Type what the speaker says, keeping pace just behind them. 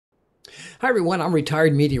Hi, everyone. I'm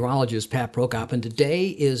retired meteorologist Pat Prokop, and today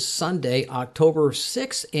is Sunday, October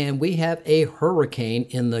 6th, and we have a hurricane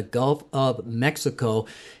in the Gulf of Mexico.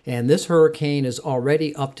 And this hurricane is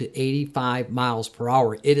already up to 85 miles per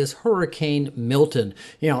hour. It is Hurricane Milton.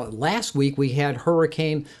 Last week we had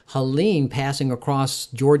Hurricane Helene passing across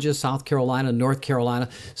Georgia, South Carolina, North Carolina.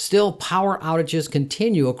 Still, power outages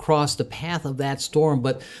continue across the path of that storm,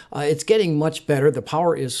 but it's getting much better. The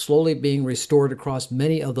power is slowly being restored across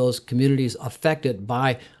many of those communities affected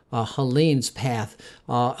by Helene's path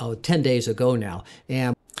 10 days ago now.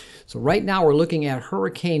 And so right now we're looking at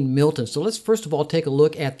Hurricane Milton. So let's first of all take a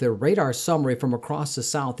look at the radar summary from across the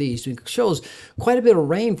southeast. It shows quite a bit of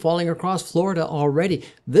rain falling across Florida already.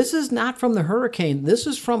 This is not from the hurricane. This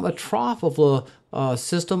is from a trough of a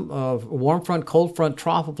system of warm front, cold front,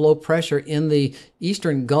 trough of low pressure in the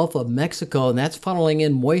eastern Gulf of Mexico, and that's funneling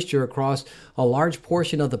in moisture across a large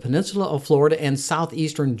portion of the peninsula of Florida and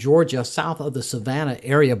southeastern Georgia, south of the Savannah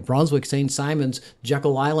area, Brunswick, St. Simons,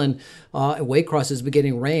 Jekyll Island. Waycross has been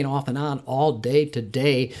getting rain off and on all day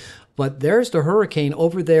today. But there's the hurricane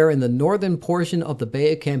over there in the northern portion of the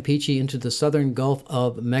Bay of Campeche into the southern Gulf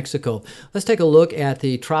of Mexico. Let's take a look at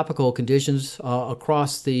the tropical conditions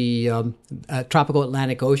across the tropical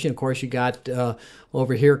Atlantic Ocean. Of course, you got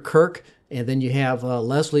over here Kirk, and then you have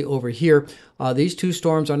Leslie over here. These two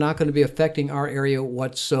storms are not going to be affecting our area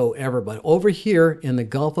whatsoever. But over here in the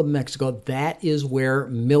Gulf of Mexico, that is where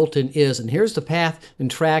Milton is. And here's the path and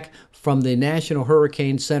track from the National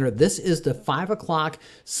Hurricane Center. This is the 5 o'clock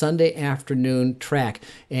Sunday afternoon track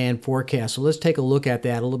and forecast. So let's take a look at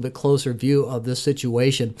that, a little bit closer view of this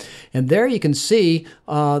situation. And there you can see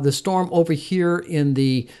the storm over here in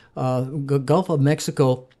the Gulf of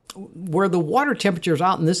Mexico, where the water temperatures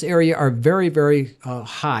out in this area are very, very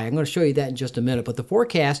high. I'm going to show you that in just a minute. But the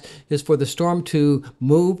forecast is for the storm to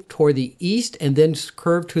move toward the east and then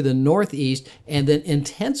curve to the northeast and then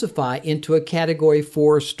intensify into a Category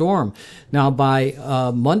 4 storm. Now, by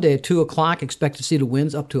Monday at 2 o'clock, expect to see the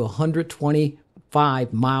winds up to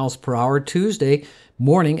 125 miles per hour. Tuesday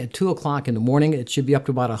morning at 2 o'clock in the morning, it should be up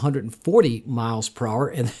to about 140 miles per hour.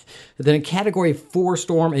 And then a Category 4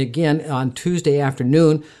 storm again on Tuesday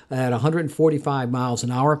afternoon at 145 miles an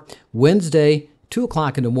hour. Wednesday, 2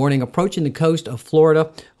 o'clock in the morning, approaching the coast of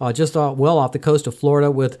Florida, just well off the coast of Florida,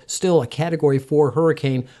 with still a Category 4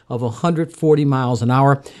 hurricane of 140 miles an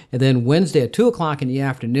hour. And then Wednesday at 2 o'clock in the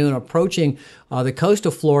afternoon, approaching the coast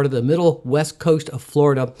of Florida, the middle west coast of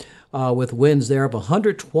Florida, with winds there of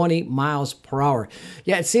 120 miles per hour.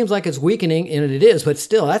 Yeah, it seems like it's weakening, and it is, but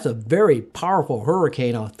still, that's a very powerful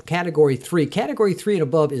hurricane, a Category 3. Category 3 and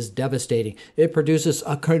above is devastating. It produces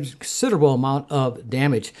a considerable amount of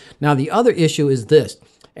damage. Now, the other issue is this.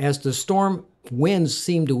 As the storm winds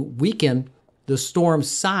seem to weaken, the storm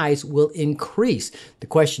size will increase. The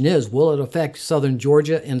question is, will it affect southern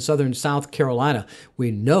Georgia and southern South Carolina?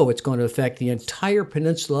 We know it's going to affect the entire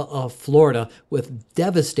peninsula of Florida with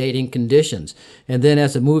devastating conditions. And then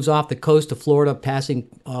as it moves off the coast of Florida, passing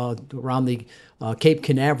around the Cape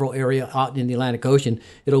Canaveral area out in the Atlantic Ocean,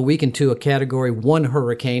 it'll weaken to a Category 1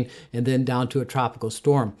 hurricane and then down to a tropical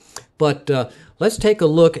storm. But let's take a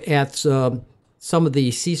look at some of the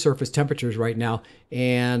sea surface temperatures right now.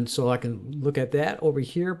 And so I can look at that over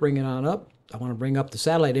here, bring it on up. I want to bring up the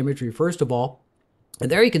satellite imagery first of all. And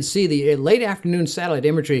there you can see the late afternoon satellite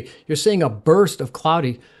imagery. You're seeing a burst of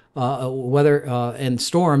cloudy weather and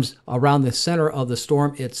storms around the center of the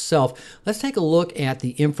storm itself. Let's take a look at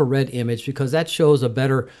the infrared image because that shows a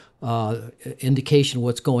better indication of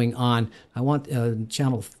what's going on. I want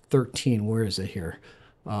channel 13. Where is it here?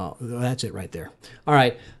 That's it right there. All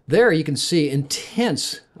right, there you can see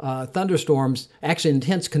intense thunderstorms, actually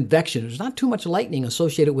intense convection. There's not too much lightning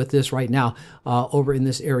associated with this right now over in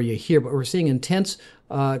this area here, but we're seeing intense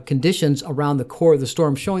conditions around the core of the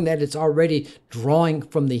storm, showing that it's already drawing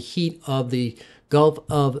from the heat of the Gulf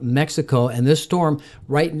of Mexico, and this storm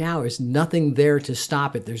right now is nothing there to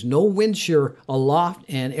stop it. There's no wind shear aloft,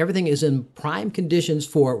 and everything is in prime conditions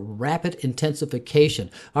for rapid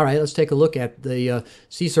intensification. All right, let's take a look at the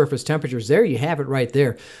sea surface temperatures. There you have it right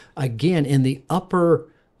there. Again, in the upper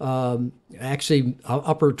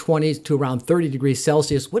upper 20s to around 30 degrees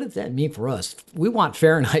Celsius. What does that mean for us? We want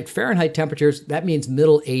Fahrenheit. Fahrenheit temperatures, that means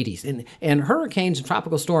middle 80s. And hurricanes and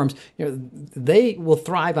tropical storms, they will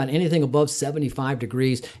thrive on anything above 75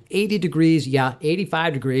 degrees, 80 degrees, yeah,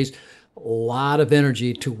 85 degrees. a lot of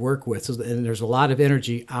energy to work with, and there's a lot of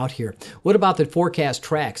energy out here. What about the forecast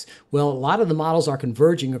tracks? Well, a lot of the models are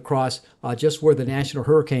converging across just where the National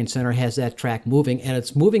Hurricane Center has that track moving, and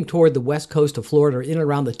it's moving toward the west coast of Florida, in and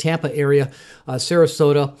around the Tampa area,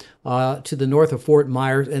 Sarasota, to the north of Fort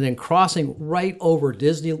Myers, and then crossing right over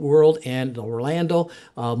Disney World and Orlando,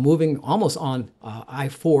 moving almost on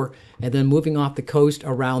I-4, and then moving off the coast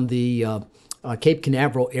around the Cape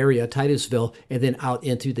Canaveral area, Titusville, and then out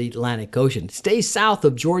into the Atlantic Ocean. Stay south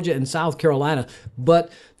of Georgia and South Carolina,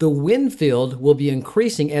 but the wind field will be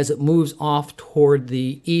increasing as it moves off toward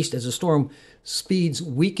the east. As the storm speeds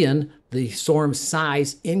weaken, the storm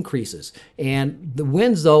size increases. And the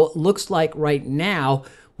winds, though, looks like right now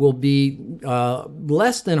will be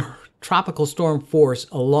less than tropical storm force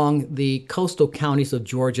along the coastal counties of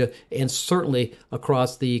Georgia and certainly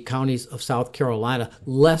across the counties of South Carolina,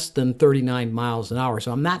 less than 39 miles an hour.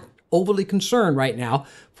 So I'm not overly concerned right now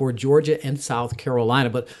for Georgia and South Carolina,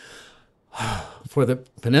 but for the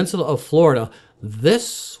peninsula of Florida,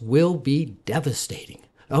 this will be devastating.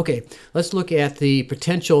 Okay, let's look at the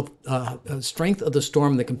potential strength of the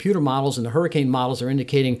storm. The computer models and the hurricane models are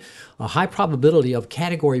indicating a high probability of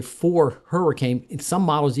Category 4 hurricane. In some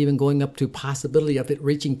models even going up to possibility of it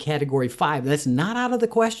reaching Category 5. That's not out of the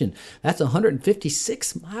question. That's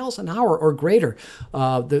 156 miles an hour or greater.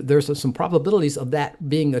 There's some probabilities of that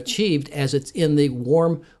being achieved as it's in the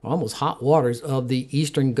warm, almost hot waters of the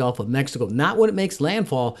eastern Gulf of Mexico. Not when it makes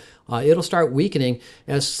landfall. It'll start weakening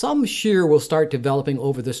as some shear will start developing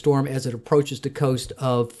over the storm as it approaches the coast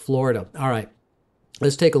of Florida. All right.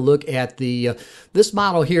 Let's take a look at the this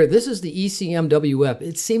model here. This is the ECMWF.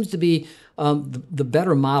 It seems to be the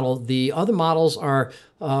better model. The other models are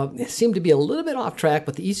seem to be a little bit off track,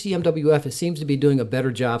 but the ECMWF, it seems to be doing a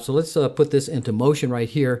better job. So let's put this into motion right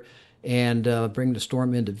here and bring the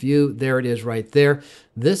storm into view. There it is right there.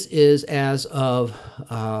 This is as of,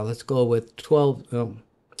 let's go with 12,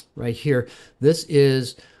 right here. This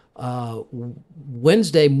is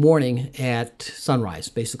Wednesday morning at sunrise,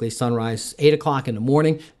 basically sunrise, 8 o'clock in the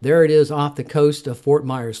morning. There it is off the coast of Fort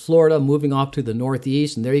Myers, Florida, moving off to the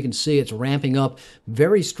northeast. And there you can see it's ramping up.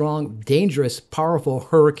 Very strong, dangerous, powerful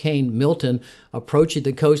Hurricane Milton approaching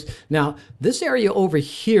the coast. Now, this area over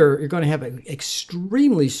here, you're going to have an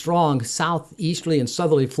extremely strong southeasterly and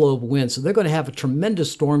southerly flow of wind. So they're going to have a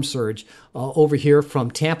tremendous storm surge over here from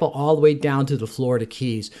Tampa all the way down to the Florida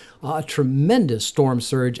Keys. A tremendous storm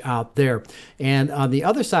surge out there. And on the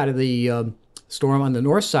other side of the storm, on the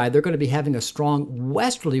north side, they're going to be having a strong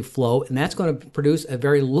westerly flow, and that's going to produce a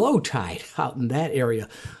very low tide out in that area.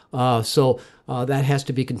 So that has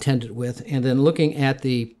to be contended with. And then looking at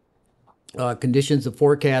the conditions, the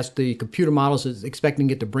forecast, the computer models is expecting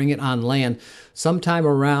it to bring it on land sometime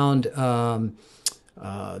around 10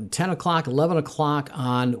 o'clock, 11 o'clock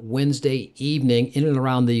on Wednesday evening in and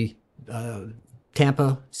around the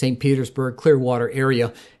Tampa, St. Petersburg, Clearwater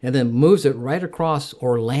area, and then moves it right across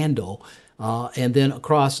Orlando, and then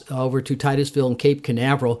across over to Titusville and Cape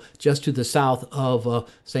Canaveral, just to the south of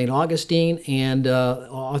St. Augustine, and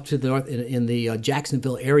off to the north in the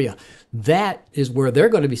Jacksonville area. That is where they're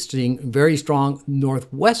going to be seeing very strong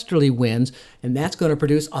northwesterly winds, and that's going to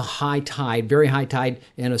produce a high tide, very high tide,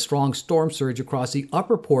 and a strong storm surge across the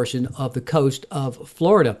upper portion of the coast of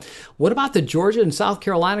Florida. What about the Georgia and South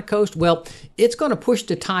Carolina coast? Well, it's going to push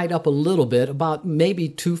the tide up a little bit, about maybe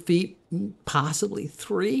 2 feet, possibly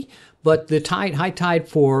 3. But the high tide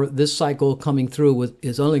for this cycle coming through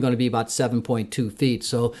is only going to be about 7.2 feet.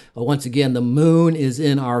 So once again, the moon is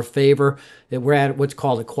in our favor. We're at what's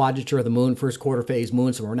called a quadrature of the moon, first quarter phase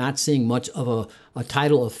moon. So we're not seeing much of a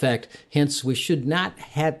tidal effect. Hence, we should not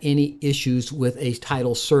have any issues with a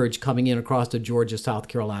tidal surge coming in across the Georgia, South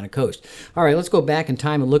Carolina coast. All right, let's go back in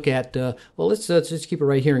time and look at, well, let's just keep it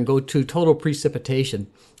right here and go to total precipitation.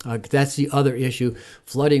 That's the other issue,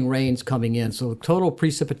 flooding rains coming in. So total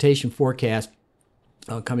precipitation forecast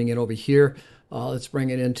coming in over here. Let's bring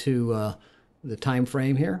it into the time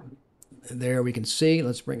frame here. There we can see.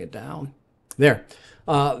 Let's bring it down. There.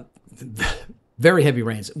 Very heavy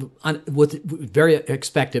rains, very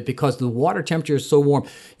expected because the water temperature is so warm.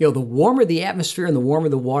 You know, the warmer the atmosphere and the warmer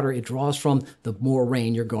the water it draws from, the more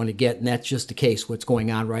rain you're going to get, and that's just the case what's going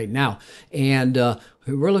on right now. And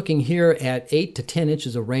we're looking here at 8 to 10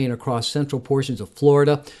 inches of rain across central portions of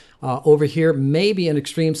Florida. Over here, maybe in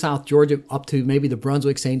extreme South Georgia, up to maybe the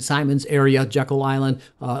Brunswick, St. Simons area, Jekyll Island,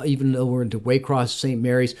 even though we're into Waycross, St.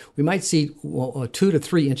 Mary's, we might see 2 to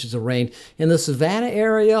 3 inches of rain. In the Savannah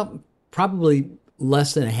area, probably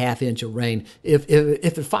less than a half inch of rain if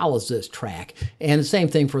it follows this track. And the same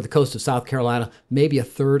thing for the coast of South Carolina, maybe a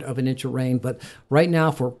third of an inch of rain. But right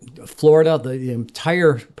now for Florida, the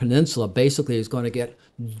entire peninsula basically is going to get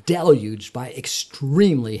deluged by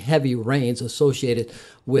extremely heavy rains associated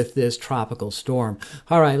with this tropical storm.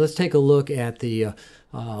 All right, let's take a look at the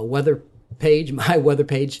weather page, my weather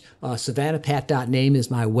page. SavannahPat.name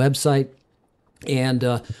is my website. And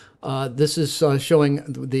this is showing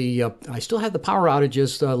I still have the power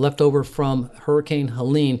outages left over from Hurricane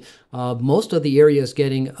Helene. Most of the area is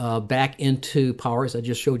getting back into power, as I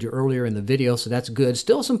just showed you earlier in the video, so that's good.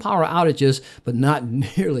 Still some power outages, but not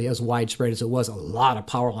nearly as widespread as it was. A lot of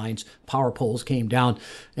power lines, power poles came down.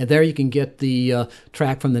 And there you can get the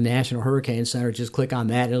track from the National Hurricane Center. Just click on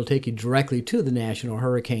that. It'll take you directly to the National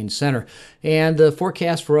Hurricane Center. And the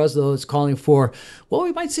forecast for us, though, is calling for, well,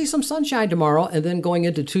 we might see some sunshine tomorrow, and then going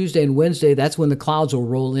into Tuesday and Wednesday, that's when the clouds will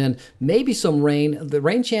roll in. Maybe some rain. The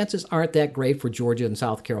rain chances aren't that great for Georgia and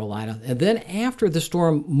South Carolina. And then after the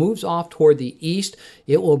storm moves off toward the east,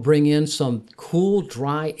 it will bring in some cool,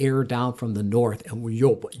 dry air down from the north. And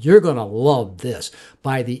you're going to love this.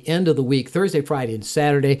 By the end of the week, Thursday, Friday, and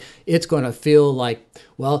Saturday, it's going to feel like,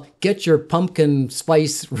 well, get your pumpkin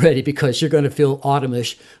spice ready because you're going to feel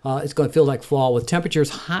autumnish. It's going to feel like fall with temperatures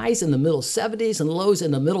highs in the middle 70s and lows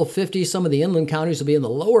in the middle 50s. Some of the inland counties will be in the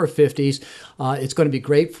lower 50s. It's going to be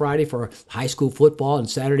great Friday for high school football and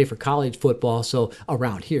Saturday for college football. So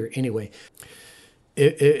around here anyway.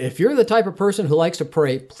 If you're the type of person who likes to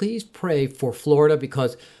pray, please pray for Florida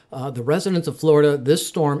because the residents of Florida, this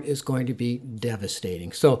storm is going to be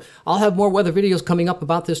devastating. So I'll have more weather videos coming up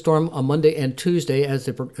about this storm on Monday and Tuesday as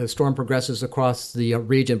the storm progresses across the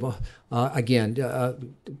region. Again,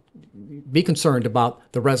 be concerned about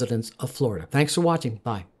the residents of Florida. Thanks for watching.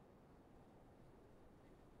 Bye.